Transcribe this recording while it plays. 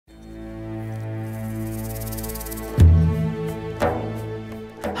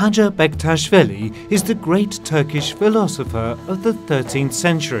Hacı Bektas Veli is the great Turkish philosopher of the 13th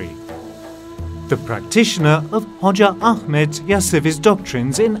century, the practitioner of Hoca Ahmet Yassevi's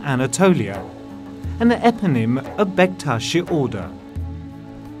doctrines in Anatolia, and the eponym of Bektashi order.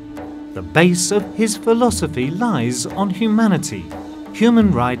 The base of his philosophy lies on humanity,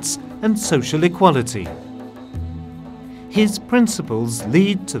 human rights and social equality. His principles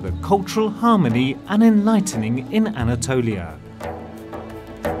lead to the cultural harmony and enlightening in Anatolia.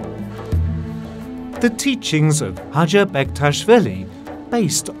 The teachings of Hacı Bektas Veli,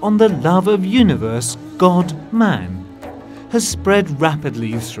 based on the love of universe, God, man, has spread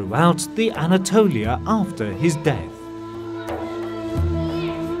rapidly throughout the Anatolia after his death.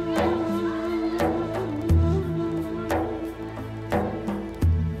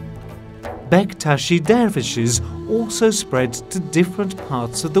 Bektashi dervishes also spread to different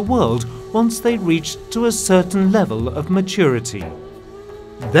parts of the world once they reached to a certain level of maturity.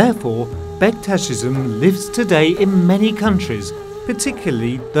 Therefore, Bektashism lives today in many countries,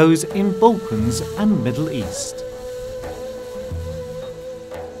 particularly those in Balkans and Middle East.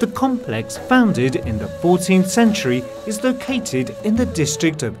 The complex, founded in the 14th century, is located in the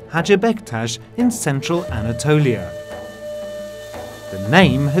district of Hacı Bektaş in central Anatolia. The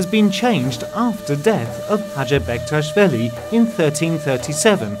name has been changed after death of Hacı Bektas Veli in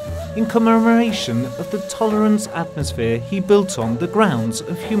 1337 in commemoration of the tolerance atmosphere he built on the grounds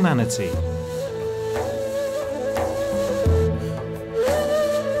of humanity.